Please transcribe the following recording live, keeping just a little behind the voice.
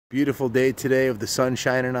Beautiful day today with the sun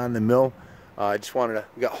shining on the mill. I just wanted to,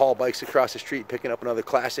 we got haul bikes across the street picking up another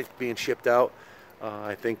classic being shipped out.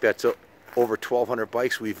 I think that's over 1,200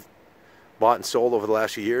 bikes we've bought and sold over the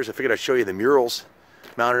last few years. I figured I'd show you the murals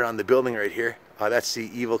mounted on the building right here. That's the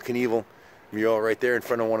Evel Knievel mural right there in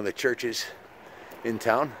front of one of the churches in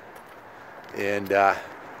town. And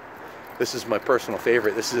this is my personal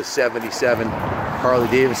favorite. This is a 77 Harley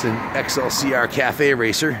Davidson XLCR Cafe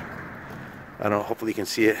Racer. I don't know, hopefully you can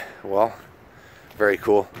see it well. Very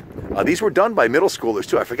cool. These were done by middle schoolers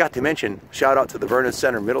too. I forgot to mention, shout out to the Vernon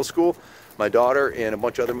Center Middle School. My daughter and a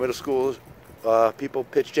bunch of other middle school people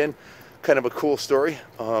pitched in. Kind of a cool story.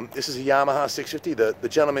 This is a Yamaha 650. The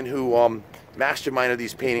gentleman who masterminded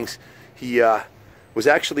these paintings, he was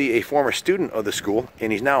actually a former student of the school,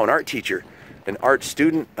 and he's now an art teacher, an art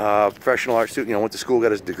student, professional art student, went to school,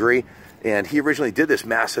 got his degree, and he originally did this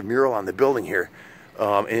massive mural on the building here.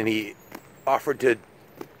 And he offered to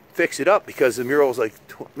fix it up because the mural was like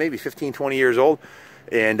maybe 15, 20 years old.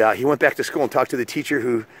 And he went back to school and talked to the teacher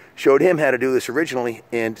who showed him how to do this originally,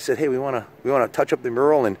 and said, hey, we want to touch up the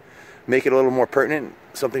mural and make it a little more pertinent,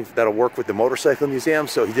 something that'll work with the motorcycle museum.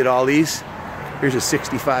 So he did all these. Here's a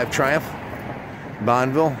 65 Triumph,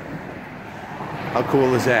 Bonneville. How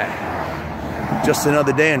cool is that? Just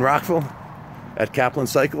another day in Rockville at Kaplan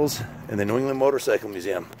Cycles and the New England Motorcycle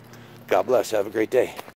Museum. God bless. Have a great day.